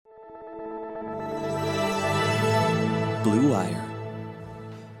Blue Wire.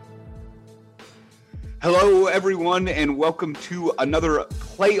 Hello, everyone, and welcome to another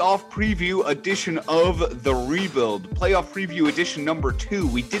playoff preview edition of The Rebuild. Playoff preview edition number 2.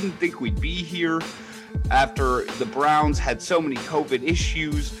 We didn't think we'd be here after the Browns had so many COVID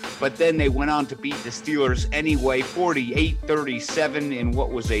issues, but then they went on to beat the Steelers anyway, 48-37 in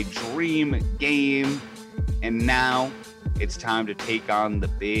what was a dream game. And now it's time to take on the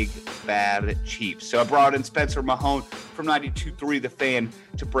big, bad Chiefs. So I brought in Spencer Mahone from 92.3 The Fan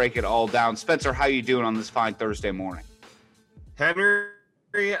to break it all down. Spencer, how you doing on this fine Thursday morning? Henry,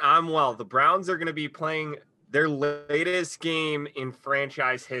 I'm well. The Browns are going to be playing their latest game in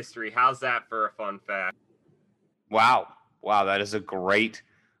franchise history. How's that for a fun fact? Wow, that is a great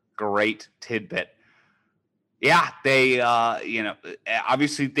tidbit. Yeah, they,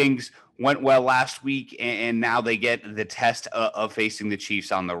 obviously things went well last week, and now they get the test of facing the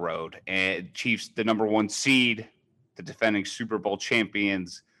Chiefs on the road. And Chiefs, the number 1 seed, the defending Super Bowl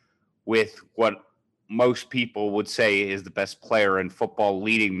champions, with what most people would say is the best player in football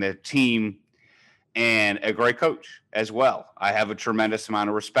leading the team, and a great coach as well. I have a tremendous amount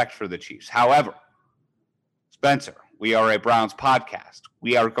of respect for the Chiefs. However, Spencer, we are a Browns podcast.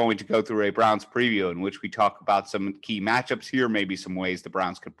 We are going to go through a Browns preview in which we talk about some key matchups here, maybe some ways the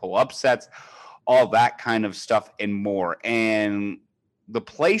Browns could pull upsets, all that kind of stuff and more. And the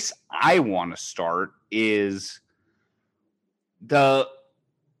place I want to start is the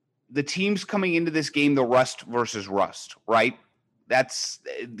teams coming into this game, the rust versus rust, right? That's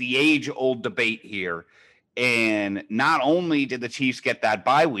the age-old debate here. And not only did the Chiefs get that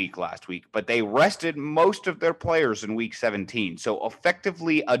bye week last week, but they rested most of their players in week 17. So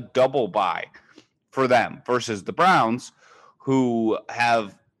effectively a double bye for them versus the Browns, who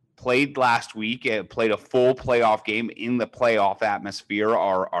have played last week, played a full playoff game in the playoff atmosphere,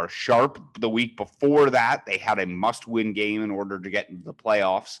 are sharp. The week before that, they had a must-win game in order to get into the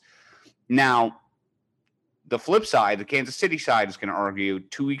playoffs. Now, the flip side, the Kansas City side, is going to argue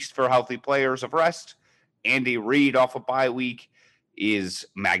 2 weeks for healthy players of rest. Andy Reid off a bye week is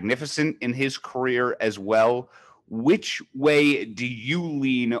magnificent in his career as well. Which way do you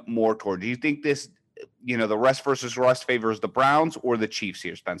lean more toward? Do you think this, the rest versus rust favors the Browns or the Chiefs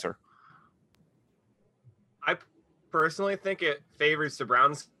here, Spencer? I personally think it favors the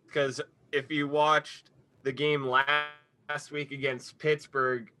Browns because if you watched the game last week against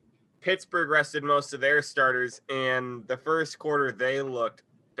Pittsburgh rested most of their starters, and the first quarter they looked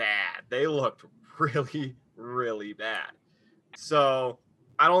bad. They looked really, really bad. So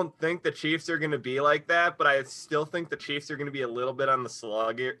I don't think the Chiefs are going to be like that, but I still think the Chiefs are going to be a little bit on the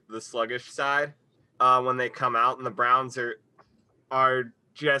sluggish side when they come out, and the Browns are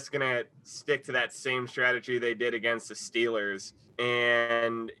just going to stick to that same strategy they did against the Steelers.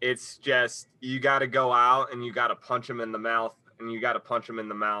 And it's just, you got to go out and you got to punch them in the mouth, and you got to punch them in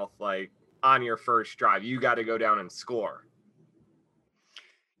the mouth like on your first drive. You got to go down and score.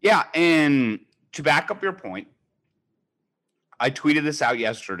 Yeah, and to back up your point, I tweeted this out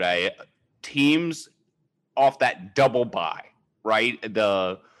yesterday. Teams off that double bye, right?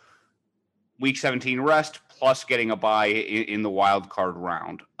 The week 17 rest plus getting a bye in the wild card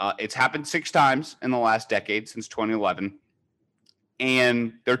round. It's happened 6 times in the last decade since 2011,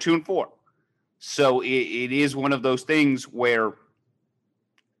 and they're 2-4. So it is one of those things where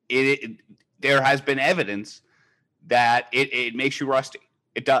there has been evidence that it makes you rusty.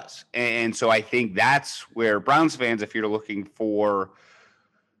 It does. And so I think that's where Browns fans, if you're looking for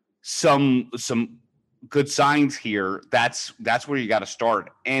some good signs here, that's where you got to start.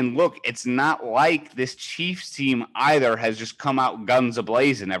 And look, it's not like this Chiefs team either has just come out guns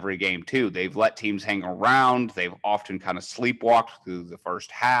a-blazing every game too. They've let teams hang around. They've often kind of sleepwalked through the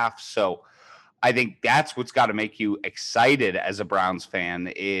first half. So I think that's what's got to make you excited as a Browns fan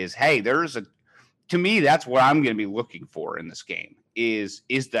is, hey, to me, that's what I'm going to be looking for in this game is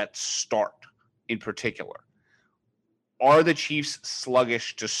that start in particular. Are the Chiefs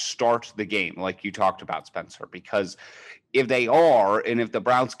sluggish to start the game like you talked about, Spencer? Because if they are, and if the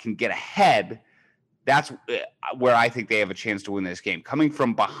Browns can get ahead, that's where I think they have a chance to win this game. Coming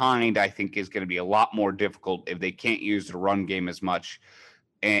from behind, I think, is going to be a lot more difficult if they can't use the run game as much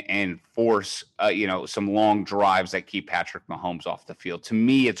and force, some long drives that keep Patrick Mahomes off the field. To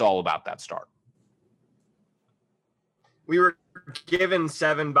me, it's all about that start. We were given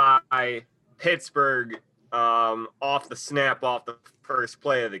 7 by Pittsburgh off the snap, off the first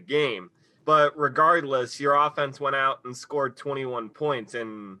play of the game. But regardless, your offense went out and scored 21 points.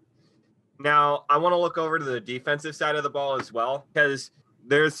 And now I want to look over to the defensive side of the ball as well, because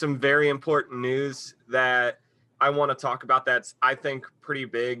there's some very important news that I want to talk about that's, I think, pretty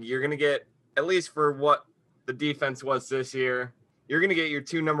big. You're going to get, at least for what the defense was this year. You're going to get your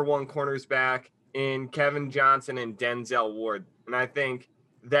 2 number 1 corners back in Kevin Johnson and Denzel Ward. And I think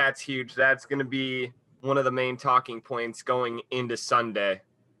that's huge. That's going to be one of the main talking points going into Sunday.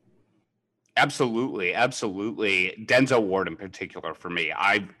 Absolutely. Denzel Ward in particular for me.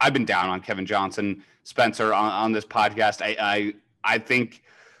 I've been down on Kevin Johnson, Spencer, on this podcast. I think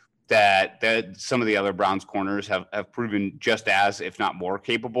that some of the other Browns corners have proven just as, if not more,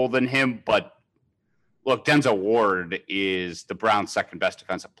 capable than him. But look, Denzel Ward is the Browns' second best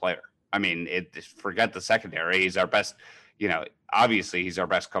defensive player. I mean, forget the secondary. He's our best, obviously he's our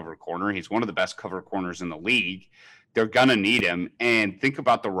best cover corner. He's one of the best cover corners in the league. They're going to need him. And think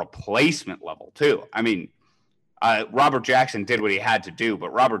about the replacement level, too. I mean, Robert Jackson did what he had to do,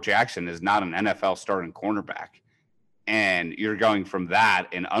 but Robert Jackson is not an NFL starting cornerback. And you're going from that,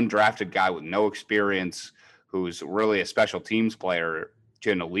 an undrafted guy with no experience, who's really a special teams player,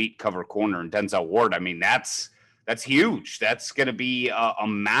 to an elite cover corner in Denzel Ward. I mean, that's huge. That's going to be a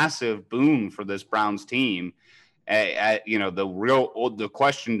massive boon for this Browns team. The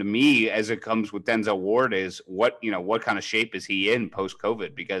question to me as it comes with Denzel Ward is what kind of shape is he in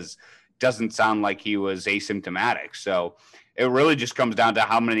post-COVID, because it doesn't sound like he was asymptomatic. So it really just comes down to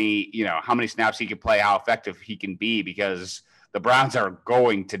how many snaps he can play, how effective he can be, because the Browns are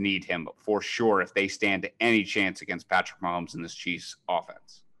going to need him for sure if they stand any chance against Patrick Mahomes in this Chiefs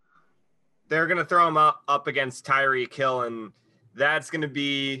offense. They're going to throw him up against Tyreek Hill, and that's going to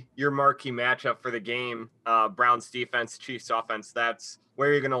be your marquee matchup for the game. Browns defense, Chiefs offense. That's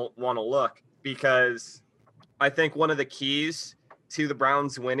where you're going to want to look, because I think one of the keys to the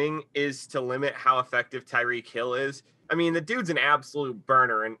Browns winning is to limit how effective Tyreek Hill is. I mean, the dude's an absolute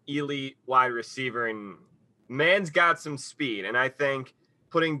burner, an elite wide receiver, and man's got some speed. And I think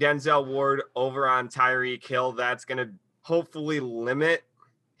putting Denzel Ward over on Tyreek Hill, that's going to hopefully limit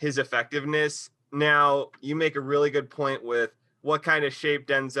his effectiveness. Now, you make a really good point with what kind of shape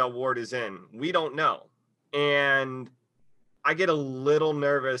Denzel Ward is in. We don't know. And I get a little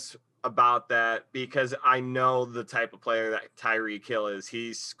nervous about that because I know the type of player that Tyreek Hill is.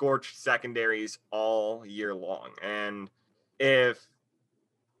 He's scorched secondaries all year long. And if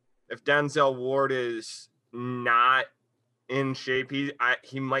Denzel Ward is not in shape,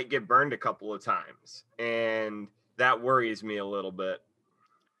 he might get burned a couple of times. And that worries me a little bit.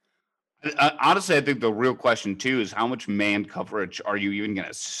 Honestly, I think the real question too is how much man coverage are you even going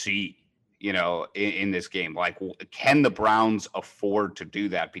to see, in this game? Like, can the Browns afford to do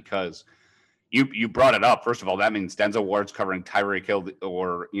that? Because you brought it up. First of all, that means Denzel Ward's covering Tyreek Hill,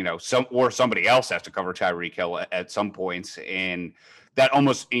 or somebody else has to cover Tyreek Hill at some points, and that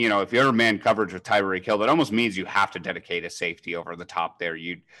almost, if you're man coverage with Tyreek Hill, that almost means you have to dedicate a safety over the top there.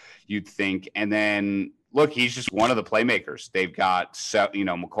 You'd think, and then. Look, he's just one of the playmakers. They've got,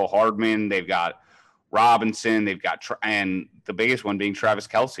 McCole Hardman. They've got Robinson. They've got, and the biggest one being Travis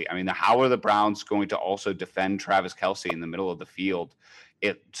Kelce. I mean, how are the Browns going to also defend Travis Kelce in the middle of the field?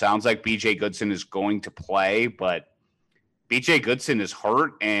 It sounds like B.J. Goodson is going to play, but B.J. Goodson is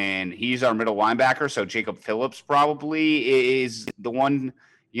hurt, and he's our middle linebacker. So Jacob Phillips probably is the one,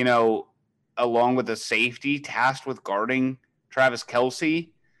 along with the safety tasked with guarding Travis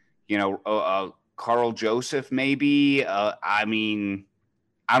Kelce. Carl Joseph, maybe. I mean,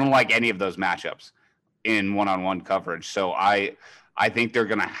 I don't like any of those matchups in one-on-one coverage. So I think they're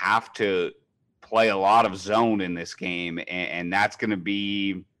going to have to play a lot of zone in this game, and that's going to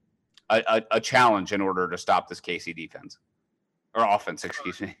be a challenge in order to stop this KC defense or offense,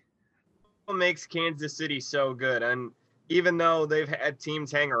 excuse me. What makes Kansas City so good? And even though they've had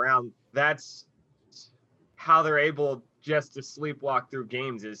teams hang around, that's how they're able just to sleepwalk through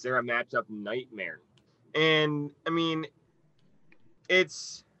games. Is they're a matchup nightmare. And I mean,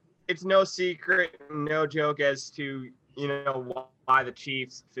 it's no secret, no joke as to, why the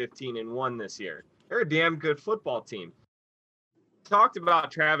Chiefs 15-1 this year. They're a damn good football team. Talked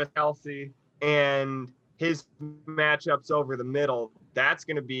about Travis Kelce and his matchups over the middle. That's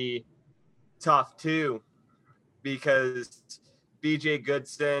going to be tough too, because B.J.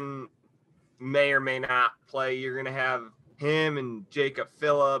 Goodson may or may not play. You're going to have him and Jacob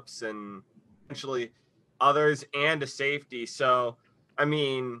Phillips and potentially others and a safety. So, I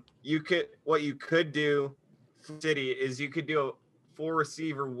mean, what you could do for City is you could do a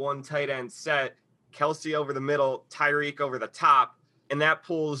 4-receiver, 1 tight end set, Kelce over the middle, Tyreek over the top, and that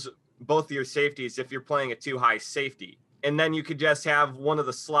pulls both of your safeties if you're playing a 2-high safety. And then you could just have one of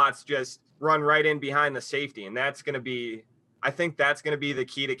the slots just run right in behind the safety. And I think that's going to be the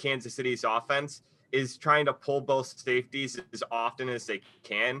key to Kansas City's offense, is trying to pull both safeties as often as they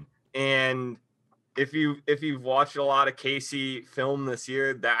can. And if you've watched a lot of KC film this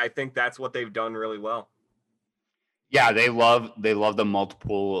year, that I think that's what they've done really well. Yeah, they love the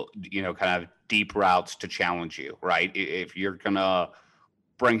multiple, kind of deep routes to challenge you, right? If you're gonna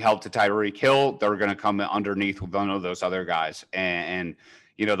bring help to Tyreek Hill, they're gonna come underneath with one of those other guys, and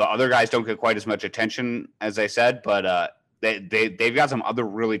the other guys don't get quite as much attention as I said, but they've got some other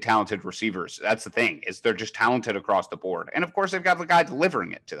really talented receivers. That's the thing, is they're just talented across the board, and of course they've got the guy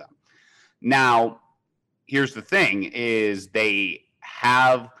delivering it to them. Now, here's the thing: is they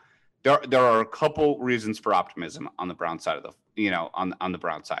have there are a couple reasons for optimism on the Brown side of on the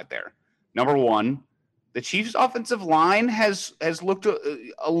Brown side there. Number one, the Chiefs' offensive line has looked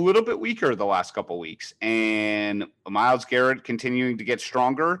a little bit weaker the last couple weeks, and Myles Garrett continuing to get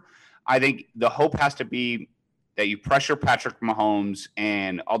stronger. I think the hope has to be that you pressure Patrick Mahomes,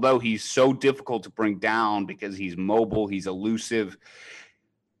 and although he's so difficult to bring down because he's mobile, he's elusive,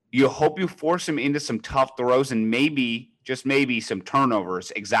 you hope you force him into some tough throws and maybe, just maybe, some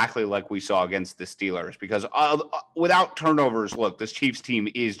turnovers, exactly like we saw against the Steelers. Because without turnovers, look, this Chiefs team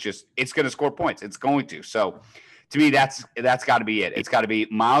is it's going to score points. It's going to. So, to me, that's got to be it. It's got to be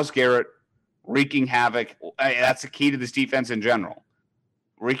Myles Garrett wreaking havoc. That's the key to this defense in general.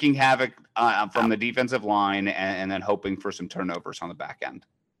 Wreaking havoc from the defensive line and then hoping for some turnovers on the back end.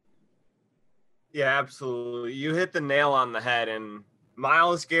 Yeah, absolutely. You hit the nail on the head, and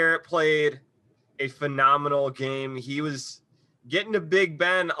Myles Garrett played a phenomenal game. He was getting to Big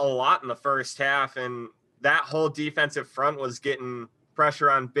Ben a lot in the first half, and that whole defensive front was getting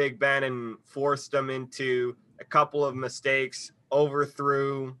pressure on Big Ben and forced him into a couple of mistakes,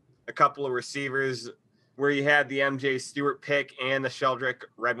 overthrew a couple of receivers where you had the MJ Stewart pick and the Sheldrick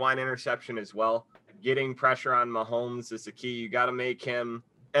Redwine interception as well. Getting pressure on Mahomes is the key. You got to make him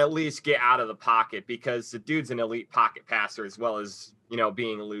at least get out of the pocket, because the dude's an elite pocket passer as well as,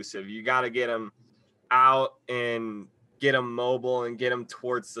 being elusive. You got to get him out and get him mobile and get him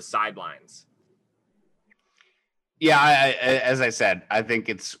towards the sidelines. Yeah, as I said, I think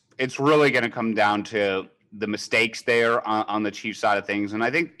it's really going to come down to the mistakes there on the Chiefs side of things. And I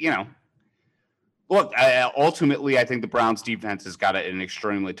think, look, ultimately, I think the Browns defense has got an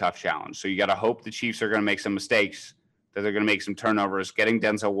extremely tough challenge. So you got to hope the Chiefs are going to make some mistakes, that they're going to make some turnovers. Getting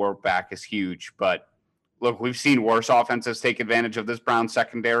Denzel Ward back is huge. But look, we've seen worse offenses take advantage of this Browns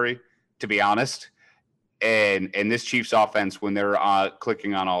secondary, to be honest. And this Chiefs offense, when they're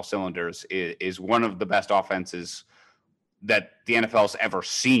clicking on all cylinders, is one of the best offenses that the NFL's ever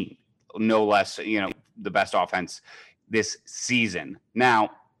seen. No less, the best offense this season.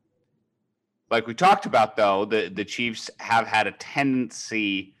 Now, like we talked about, though, the Chiefs have had a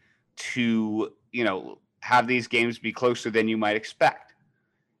tendency to, have these games be closer than you might expect.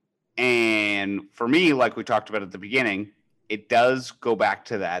 And for me, like we talked about at the beginning, it does go back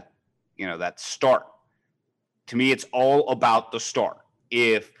to that, that start. To me, it's all about the start.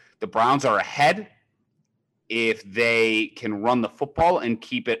 If the Browns are ahead, if they can run the football and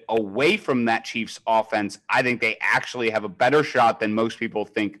keep it away from that Chiefs offense, I think they actually have a better shot than most people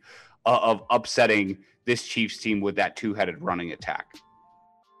think of upsetting this Chiefs team with that two-headed running attack.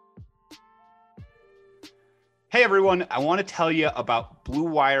 Hey, everyone. I want to tell you about Blue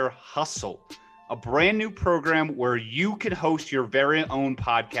Wire Hustle, a brand new program where you can host your very own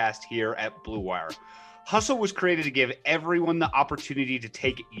podcast here at Blue Wire. Hustle was created to give everyone the opportunity to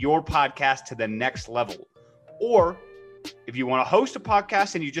take your podcast to the next level. Or if you want to host a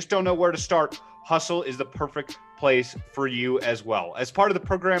podcast and you just don't know where to start, Hustle is the perfect place for you as well. As part of the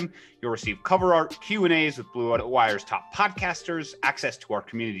program, you'll receive cover art, Q&As with Blue Wire's top podcasters, access to our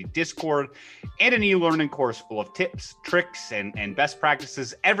community Discord, and an e-learning course full of tips, tricks, and best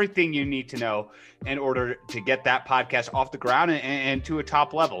practices, everything you need to know in order to get that podcast off the ground and to a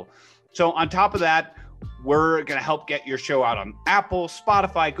top level. So on top of that, we're going to help get your show out on Apple,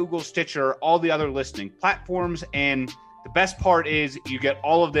 Spotify, Google, Stitcher, all the other listening platforms. And the best part is you get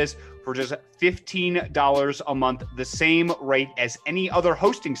all of this for just $15 a month, the same rate as any other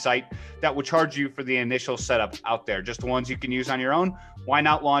hosting site that would charge you for the initial setup out there. Just the ones you can use on your own. Why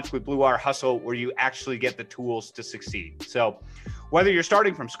not launch with Blue Wire Hustle, where you actually get the tools to succeed? So whether you're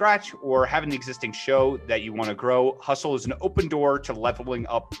starting from scratch or have an existing show that you want to grow, Hustle is an open door to leveling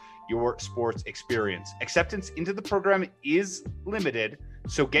up your sports experience. Acceptance into the program is limited,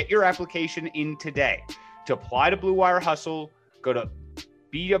 so get your application in today. To apply to Blue Wire Hustle, go to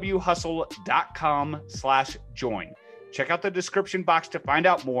bwhustle.com/join. Check out the description box to find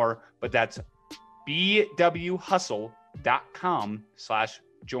out more, but that's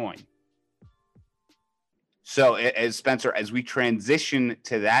bwhustle.com/join. So, as Spencer, as we transition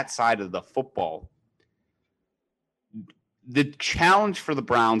to that side of the football, the challenge for the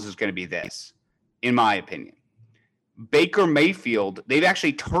Browns is going to be this, in my opinion. Baker Mayfield, they've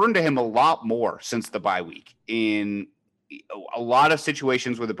actually turned to him a lot more since the bye week in a lot of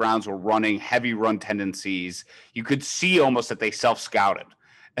situations where the Browns were running heavy run tendencies. You could see almost that they self-scouted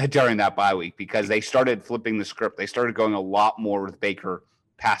during that bye week because they started flipping the script. They started going a lot more with Baker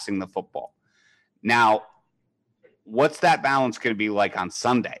passing the football. Now, what's that balance going to be like on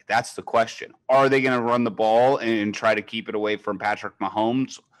Sunday? That's the question. Are they going to run the ball and try to keep it away from Patrick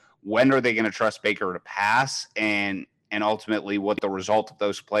Mahomes? When are they going to trust Baker to pass? And ultimately what the result of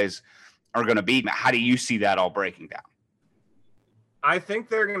those plays are going to be? How do you see that all breaking down? I think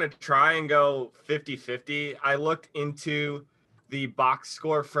they're going to try and go 50-50. I looked into the box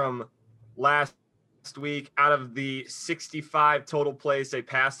score from last week. Out of the 65 total plays, they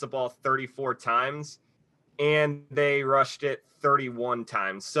passed the ball 34 times and they rushed it 31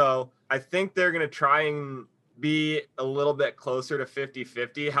 times. So I think they're going to try and be a little bit closer to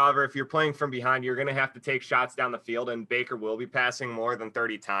 50-50. However, if you're playing from behind, you're going to have to take shots down the field, and Baker will be passing more than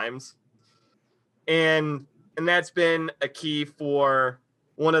 30 times. And that's been a key for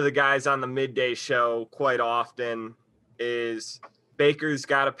one of the guys on the midday show quite often is Baker's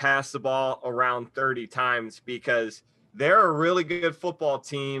got to pass the ball around 30 times because they're a really good football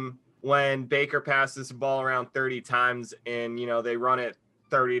team when Baker passes the ball around 30 times and, they run it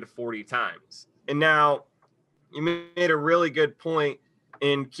 30 to 40 times. And now you made a really good point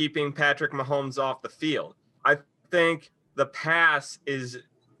in keeping Patrick Mahomes off the field. I think the pass is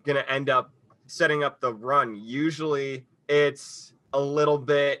going to end up setting up the run. Usually it's a little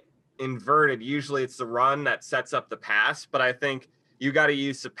bit inverted. Usually it's the run that sets up the pass, but I think you got to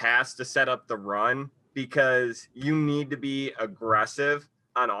use the pass to set up the run because you need to be aggressive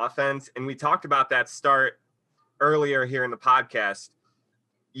on offense. And we talked about that start earlier here in the podcast.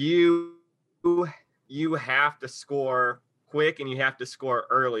 You have to score quick and you have to score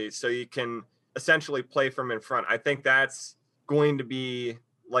early so you can essentially play from in front. I think that's going to be,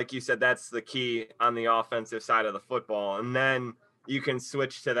 like you said, that's the key on the offensive side of the football. And then you can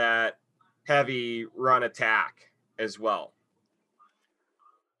switch to that heavy run attack as well.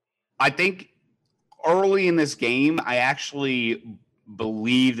 I think early in this game, I actually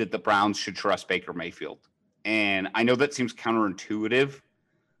believe that the Browns should trust Baker Mayfield. And I know that seems counterintuitive,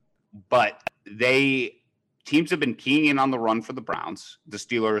 but teams have been keying in on the run for the Browns. The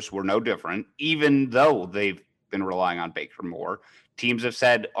Steelers were no different, even though they've been relying on Baker more. Teams have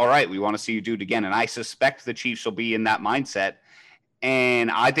said, all right, we want to see you do it again. And I suspect the Chiefs will be in that mindset.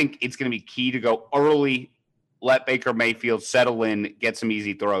 And I think it's going to be key to go early, let Baker Mayfield settle in, get some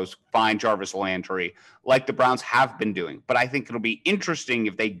easy throws, find Jarvis Landry, like the Browns have been doing. But I think it'll be interesting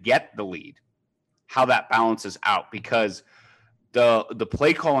if they get the lead, how that balances out, because the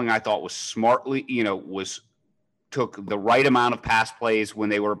play calling I thought was smartly, took the right amount of pass plays when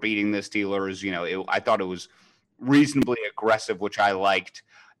they were beating the Steelers. I thought it was reasonably aggressive, which I liked.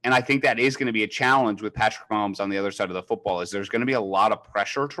 And I think that is going to be a challenge with Patrick Mahomes on the other side of the football, is there's going to be a lot of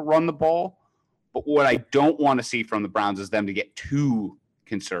pressure to run the ball. But what I don't want to see from the Browns is them to get too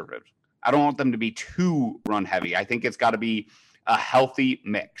conservative. I don't want them to be too run heavy. I think it's got to be a healthy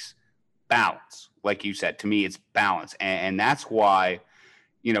mix. Balance. Like you said, to me, it's balance. And that's why,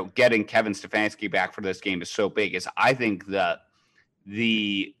 getting Kevin Stefanski back for this game is so big, is I think that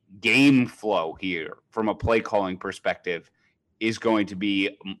the game flow here from a play calling perspective is going to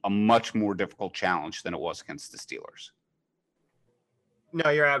be a much more difficult challenge than it was against the Steelers. No,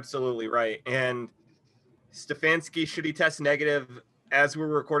 you're absolutely right. And Stefanski, should he test negative as we're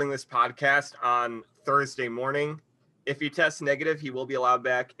recording this podcast on Thursday morning? If he tests negative, he will be allowed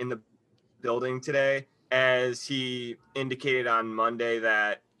back in the building today, as he indicated on Monday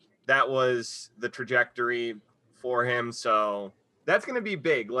that was the trajectory for him. So that's going to be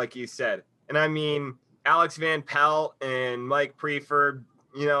big, like you said. And I mean, Alex Van Pelt and Mike Prefer,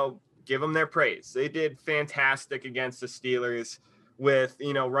 give them their praise. They did fantastic against the Steelers with,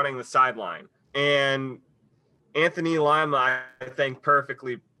 running the sideline. And Anthony Lima, I think,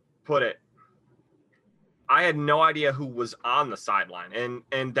 perfectly put it. I had no idea who was on the sideline.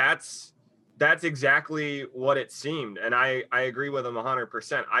 And that's exactly what it seemed. And I agree with him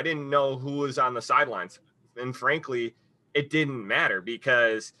 100%. I didn't know who was on the sidelines. And frankly, it didn't matter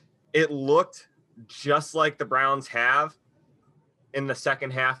because it looked just like the Browns have in the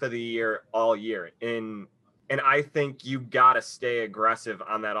second half of the year all year. And I think you got to stay aggressive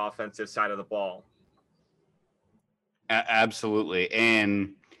on that offensive side of the ball. Absolutely.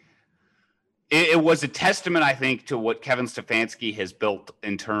 And it was a testament, I think, to what Kevin Stefanski has built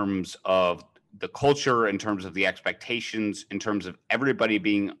in terms of the culture, in terms of the expectations, in terms of everybody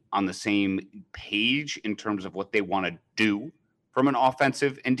being on the same page in terms of what they want to do from an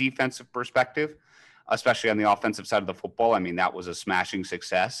offensive and defensive perspective. especially on the offensive side of the football. I mean, that was a smashing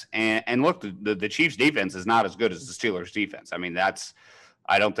success. And look, the Chiefs defense is not as good as the Steelers defense. I mean, that's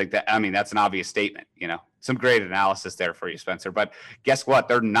an obvious statement, some great analysis there for you, Spencer, but guess what?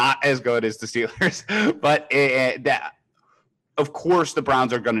 They're not as good as the Steelers, but of course the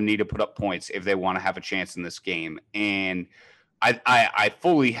Browns are going to need to put up points if they want to have a chance in this game. And I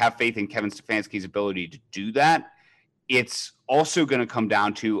fully have faith in Kevin Stefanski's ability to do that. It's also going to come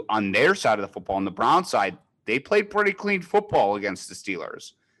down to, on their side of the football, on the Browns side, they played pretty clean football against the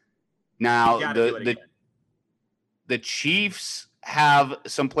Steelers. Now, the Chiefs have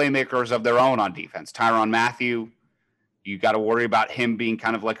some playmakers of their own on defense. Tyrann Mathieu, you got to worry about him being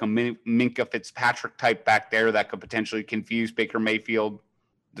kind of like a Minkah Fitzpatrick type back there that could potentially confuse Baker Mayfield.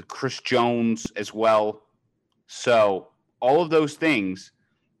 The Chris Jones as well. So all of those things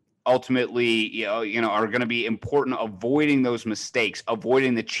ultimately, are going to be important. Avoiding those mistakes,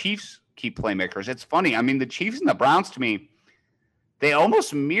 avoiding the Chiefs' key playmakers. It's funny. I mean, the Chiefs and the Browns, to me, they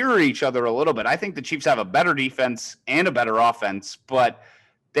almost mirror each other a little bit. I think the Chiefs have a better defense and a better offense, but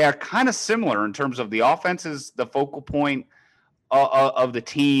they're kind of similar in terms of the offense is the focal point of the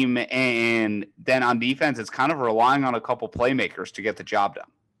team, and then on defense, it's kind of relying on a couple playmakers to get the job done.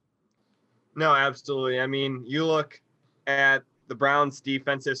 No, absolutely. I mean, you look at the Browns'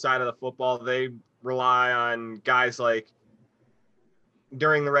 defensive side of the football, they rely on guys like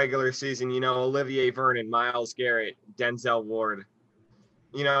during the regular season, Olivier Vernon, Myles Garrett, Denzel Ward,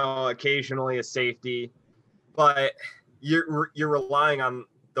 occasionally a safety, but you're relying on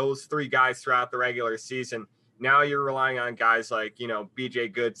those three guys throughout the regular season. Now you're relying on guys like,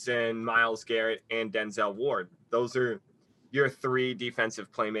 BJ Goodson, Myles Garrett, and Denzel Ward. Those are your three defensive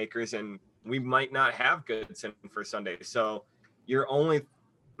playmakers, and we might not have Goodson for Sunday. So you're only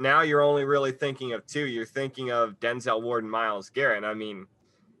really thinking of two. You're thinking of Denzel Ward and Myles Garrett. I mean,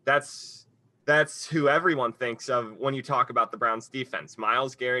 that's who everyone thinks of when you talk about the Browns defense.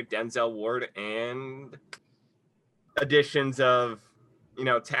 Myles Garrett, Denzel Ward, and additions of,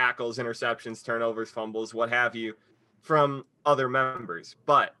 tackles, interceptions, turnovers, fumbles, what have you, from other members.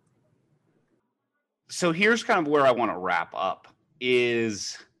 But so here's kind of where I want to wrap up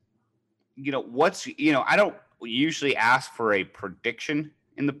is, I don't usually ask for a prediction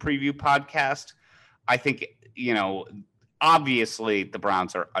in the preview podcast. I think, obviously the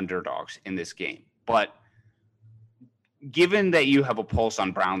Browns are underdogs in this game, but given that you have a pulse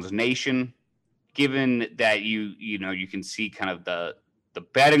on Browns Nation, given that you can see kind of the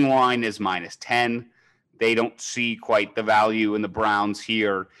betting line is -10, they don't see quite the value in the Browns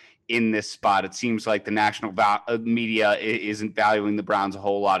here in this spot. It seems like the national media isn't valuing the Browns a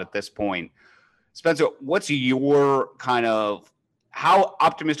whole lot at this point. Spencer, what's your kind of, how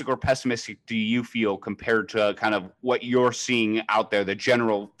optimistic or pessimistic do you feel compared to kind of what you're seeing out there, the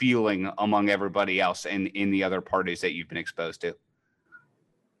general feeling among everybody else in the other parties that you've been exposed to?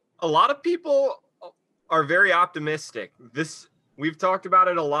 A lot of people are very optimistic. We've talked about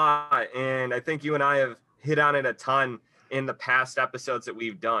it a lot, and I think you and I have hit on it a ton in the past episodes that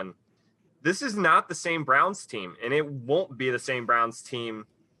we've done. This is not the same Browns team, and it won't be the same Browns team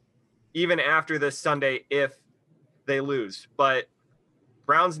even after this Sunday if they lose. But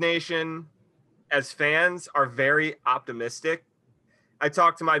Browns Nation, as fans, are very optimistic. I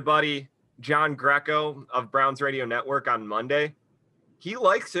talked to my buddy John Greco of Browns Radio Network on Monday. He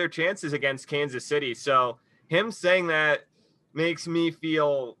likes their chances against Kansas City. So him saying that makes me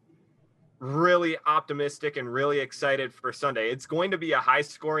feel really optimistic and really excited for Sunday. It's going to be a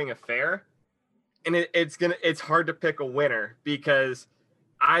high-scoring affair, and it's hard to pick a winner because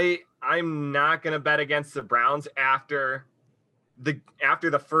I'm not going to bet against the Browns after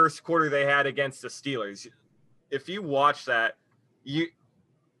the first quarter they had against the Steelers. If you watch that, you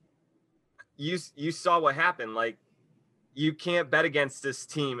saw what happened. Like, you can't bet against this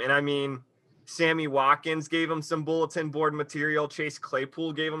team. And I mean, Sammy Watkins gave him some bulletin board material. Chase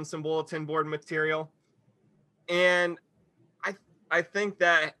Claypool gave him some bulletin board material. And I think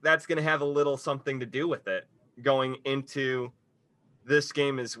that's going to have a little something to do with it going into this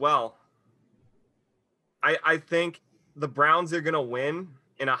game as well. I think the Browns are going to win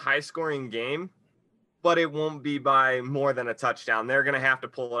in a high-scoring game, but it won't be by more than a touchdown. They're going to have to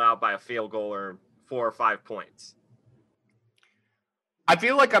pull it out by a field goal or 4 or 5 points. I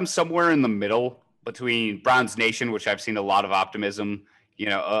feel like I'm somewhere in the middle between Browns Nation, which I've seen a lot of optimism,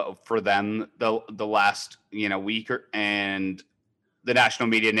 for them the last, week, and the national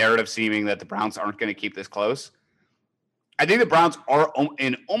media narrative seeming that the Browns aren't going to keep this close. I think the Browns are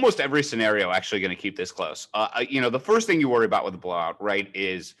in almost every scenario actually going to keep this close. The first thing you worry about with the blowout, right,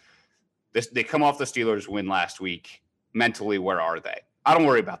 is this: they come off the Steelers win last week. Mentally, where are they? I don't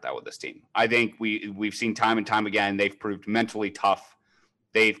worry about that with this team. I think we've seen time and time again, they've proved mentally tough.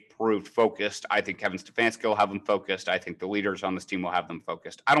 They've proved focused. I think Kevin Stefanski will have them focused. I think the leaders on this team will have them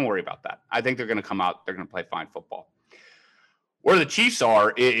focused. I don't worry about that. I think they're going to come out. They're going to play fine football. Where the Chiefs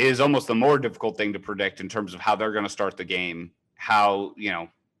are is almost the more difficult thing to predict in terms of how they're going to start the game. How,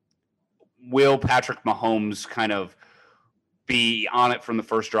 will Patrick Mahomes kind of be on it from the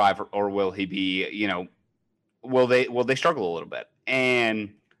first drive, or will he be, will they struggle a little bit?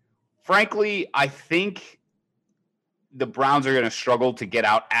 And frankly, I think the Browns are going to struggle to get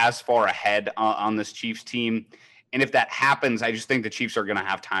out as far ahead on this Chiefs team. And if that happens, I just think the Chiefs are going to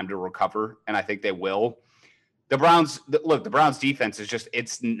have time to recover, and I think they will. The Browns defense is just,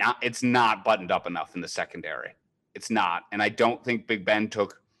 it's not buttoned up enough in the secondary. It's not. And I don't think Big Ben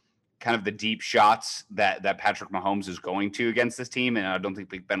took kind of the deep shots that Patrick Mahomes is going to against this team. And I don't think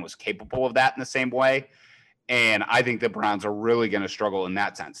Big Ben was capable of that in the same way. And I think the Browns are really going to struggle in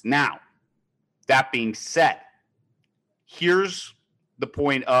that sense. Now, that being said, here's the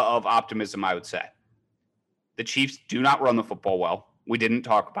point of optimism, I would say. The Chiefs do not run the football well. We didn't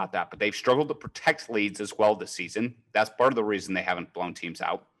talk about that, but they've struggled to protect leads as well this season. That's part of the reason they haven't blown teams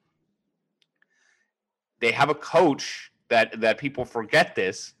out. They have a coach that people forget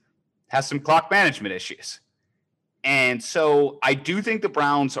this, has some clock management issues. And so I do think the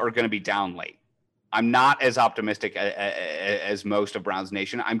Browns are going to be down late. I'm not as optimistic as most of Browns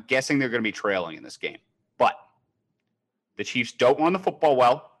Nation. I'm guessing they're going to be trailing in this game. But the Chiefs don't run the football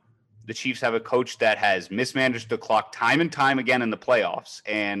well. The Chiefs have a coach that has mismanaged the clock time and time again in the playoffs.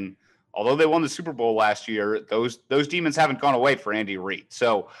 And although they won the Super Bowl last year, those demons haven't gone away for Andy Reid.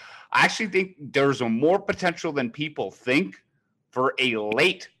 So I actually think there's a more potential than people think for a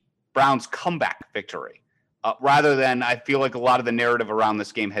late Browns comeback victory. Rather than, I feel like a lot of the narrative around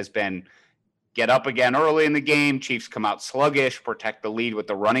this game has been get up again early in the game, Chiefs come out sluggish, protect the lead with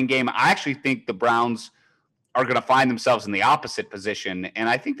the running game. I actually think the Browns are going to find themselves in the opposite position, and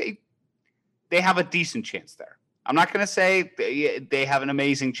I think they have a decent chance there. I'm not going to say they have an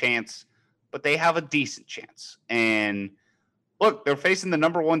amazing chance, but they have a decent chance. And look, they're facing the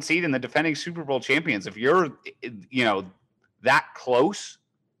number one seed and the defending Super Bowl champions. If you're, that close,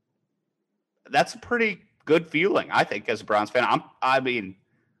 that's a pretty good feeling, I think, as a Browns fan. I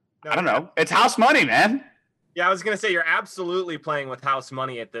don't know. It's house money, man. Yeah, I was going to say, you're absolutely playing with house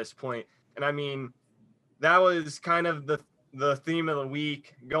money at this point. And I mean, that was kind of the theme of the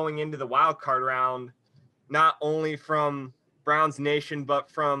week going into the wild card round, not only from Browns Nation, but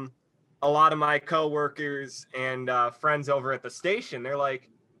from a lot of my coworkers and friends over at the station. They're like,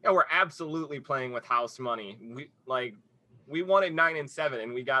 yeah, we're absolutely playing with house money. We wanted 9-7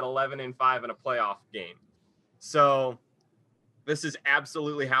 and we got 11-5 in a playoff game. So this is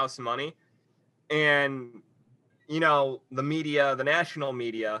absolutely house money. And, the media, the national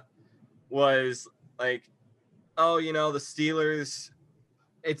media was like, oh, the Steelers,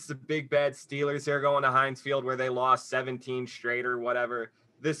 it's the big bad Steelers. They're going to Heinz Field where they lost 17 straight or whatever.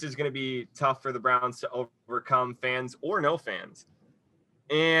 This is going to be tough for the Browns to overcome, fans or no fans.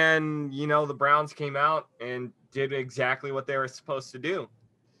 And, the Browns came out and did exactly what they were supposed to do.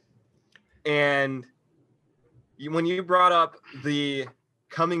 And when you brought up the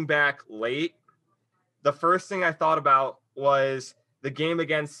coming back late, the first thing I thought about was the game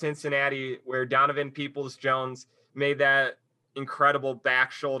against Cincinnati where Donovan Peoples-Jones made that incredible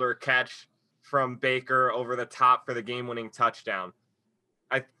back shoulder catch from Baker over the top for the game-winning touchdown.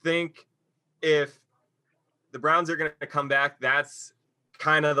 I think if the Browns are going to come back, that's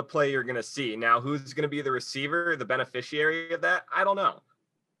kind of the play you're going to see. Now, who's going to be the receiver, the beneficiary of that? I don't know.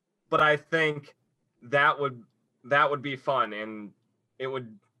 But I think that would be fun, and it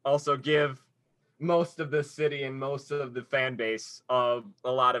would also give most of the city and most of the fan base a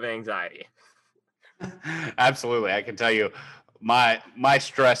lot of anxiety. Absolutely. I can tell you my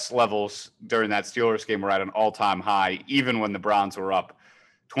stress levels during that Steelers game were at an all-time high, even when the Browns were up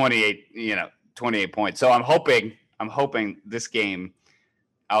 28 points. So I'm hoping this game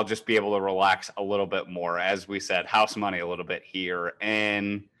I'll just be able to relax a little bit more. As we said, house money a little bit here.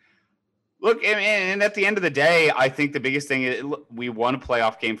 And look, and at the end of the day, I think the biggest thing is we won a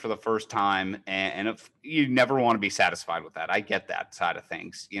playoff game for the first time, and if you never want to be satisfied with that. I get that side of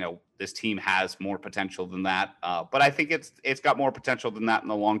things. This team has more potential than that, but I think it's got more potential than that in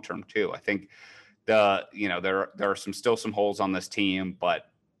the long term too. I think there are still some holes on this team,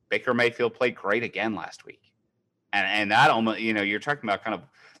 but Baker Mayfield played great again last week, and that almost you're talking about kind of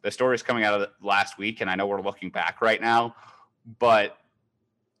the stories coming out of last week, and I know we're looking back right now, but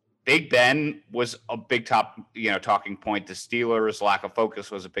Big Ben was a big talking point. The Steelers' lack of focus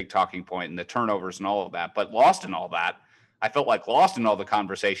was a big talking point, and the turnovers and all of that. But lost in all that, I felt like lost in all the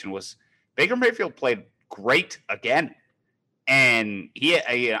conversation was Baker Mayfield played great again. And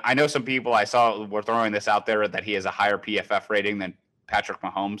I know some people I saw were throwing this out there that he has a higher PFF rating than Patrick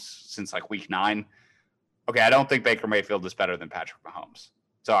Mahomes since like week 9. Okay, I don't think Baker Mayfield is better than Patrick Mahomes.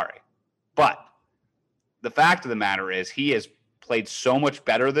 Sorry. But the fact of the matter is he has played so much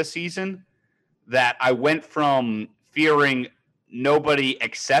better this season that I went from fearing nobody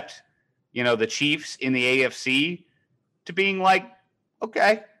except, the Chiefs in the AFC to being like,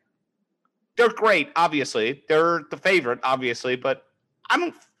 okay, they're great, obviously. They're the favorite, obviously, but I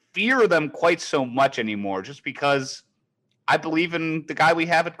don't fear them quite so much anymore just because I believe in the guy we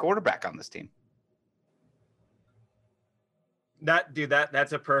have at quarterback on this team.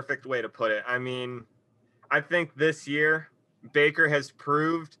 That's a perfect way to put it. I mean, I think this year Baker has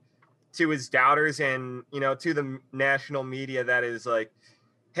proved to his doubters and, to the national media that is like,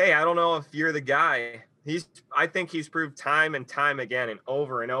 hey, I don't know if you're the guy. I think he's proved time and time again and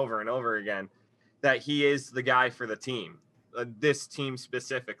over and over and over again that he is the guy for the team, this team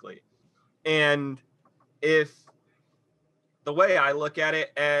specifically. And if the way I look at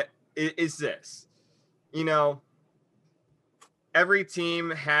it is this, every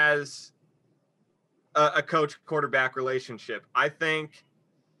team has a coach-quarterback relationship. I think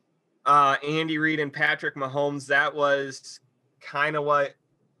Andy Reid and Patrick Mahomes, that was kind of what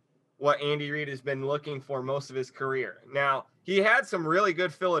Andy Reid has been looking for most of his career. Now, he had some really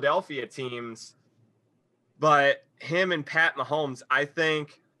good Philadelphia teams, but him and Pat Mahomes, I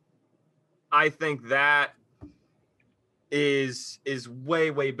think that is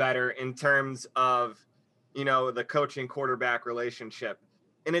way, way better in terms of, the coaching quarterback relationship.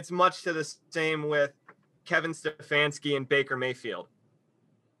 And it's much to the same with Kevin Stefanski and Baker Mayfield.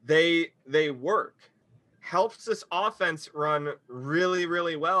 They work. Helps this offense run really,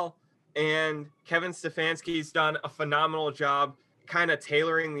 really well. And Kevin Stefanski's done a phenomenal job kind of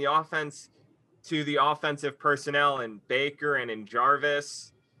tailoring the offense to the offensive personnel in Baker and in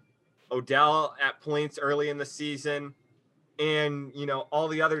Jarvis, Odell at points early in the season, and, all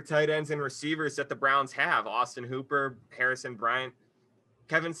the other tight ends and receivers that the Browns have, Austin Hooper, Harrison Bryant.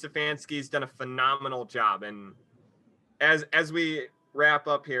 Kevin Stefanski's done a phenomenal job. And as we wrap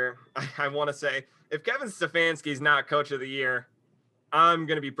up here, I want to say, if Kevin Stefanski's not coach of the year, I'm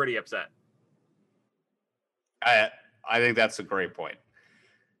going to be pretty upset. I think that's a great point.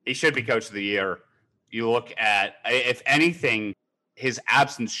 He should be coach of the year. You look at, if anything, his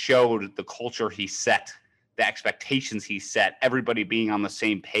absence showed the culture he set, the expectations he set, everybody being on the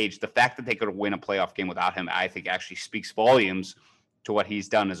same page. The fact that they could win a playoff game without him, I think actually speaks volumes to what he's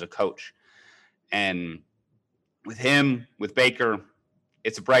done as a coach. And with him, with Baker,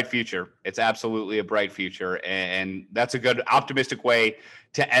 it's a bright future. It's absolutely a bright future. And that's a good optimistic way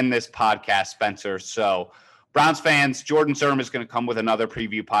to end this podcast, Spencer. So Browns fans, Jordan Zerm is going to come with another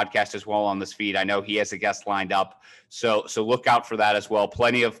preview podcast as well on this feed. I know he has a guest lined up. So look out for that as well.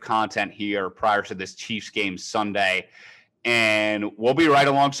 Plenty of content here prior to this Chiefs game Sunday. And we'll be right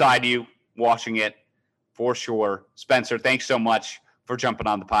alongside you watching it for sure. Spencer, thanks so much for jumping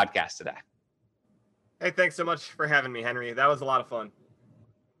on the podcast today. Hey, thanks so much for having me, Henry. That was a lot of fun.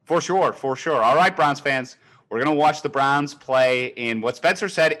 For sure. All right, Browns fans, we're going to watch the Browns play in what Spencer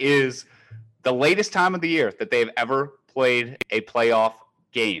said is the latest time of the year that they've ever played a playoff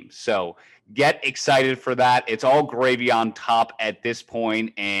game. So get excited for that. It's all gravy on top at this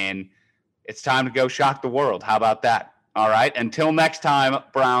point, and it's time to go shock the world. How about that? All right. Until next time,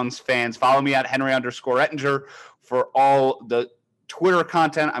 Browns fans, follow me at Henry_Ettinger for all the Twitter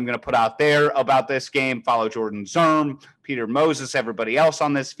content I'm going to put out there about this game. Follow Jordan Zerm, Peter Moses, everybody else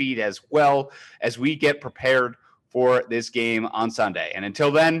on this feed as well as we get prepared for this game on Sunday. And until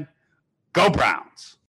then, go Browns.